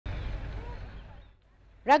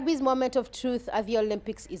Rugby's moment of truth at the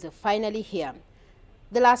Olympics is finally here.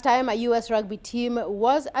 The last time a U.S. rugby team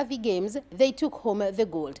was at the Games, they took home the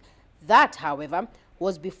gold. That, however,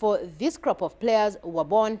 was before this crop of players were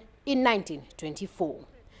born in 1924.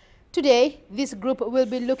 Today, this group will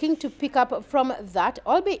be looking to pick up from that,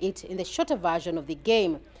 albeit in the shorter version of the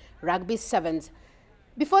game, Rugby Sevens.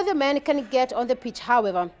 Before the men can get on the pitch,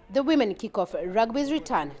 however, the women kick off rugby's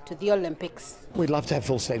return to the Olympics. We'd love to have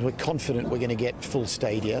full stadia. We're confident we're going to get full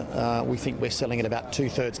stadia. We think we're selling at about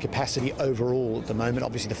 2/3 capacity overall at the moment.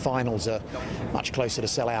 Obviously, the finals are much closer to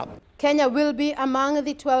sell out. Kenya will be among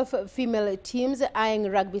the 12 female teams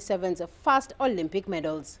eyeing Rugby Sevens' first Olympic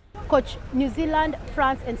medals. Coach, New Zealand,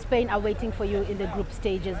 France and Spain are waiting for you in the group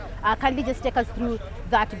stages. Kindly just take us through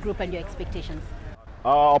that group and your expectations.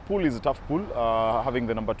 Our pool is a tough pool, having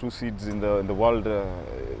the number 2 seeds in the world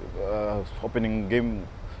opening game.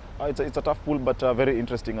 It's a tough pool, but very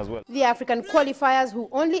interesting as well. The African qualifiers, who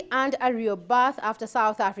only earned a Rio berth after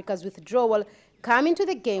South Africa's withdrawal, come into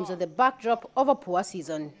the Games on the backdrop of a poor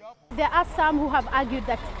season. There are some who have argued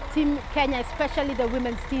that Team Kenya, especially the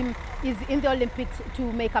women's team, is in the Olympics to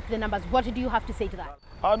make up the numbers. What do you have to say to that?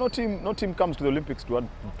 No team comes to the Olympics to add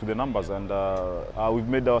to the numbers, and we've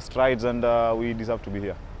made our strides, and we deserve to be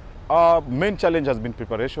here. Our main challenge has been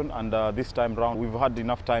preparation, and this time round we've had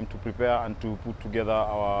enough time to prepare and to put together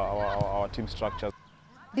our team structures.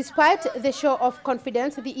 Despite the show of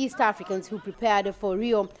confidence, the East Africans who prepared for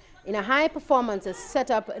Rio in a high-performance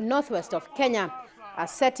setup northwest of Kenya are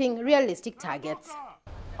setting realistic targets.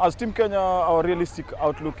 As Team Kenya, our realistic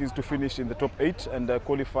outlook is to finish in the top 8 and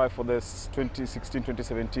qualify for the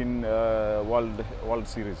 2016-2017 World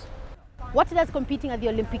Series. What does competing at the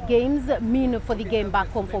Olympic Games mean for the game back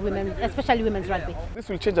home for women, especially women's rugby? This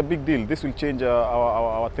will change a big deal. This will change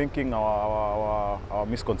our thinking, our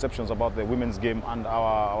misconceptions about the women's game, and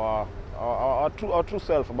our true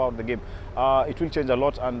self about the game. It will change a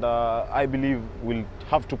lot, and I believe we'll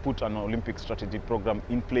have to put an Olympic strategy program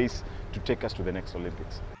in place to take us to the next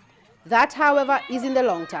Olympics. That, however, is in the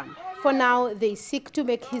long term. For now, they seek to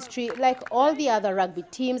make history like all the other rugby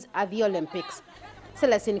teams at the Olympics.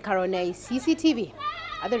 Celestine Karoney, CCTV,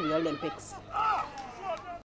 at the Rio Olympics.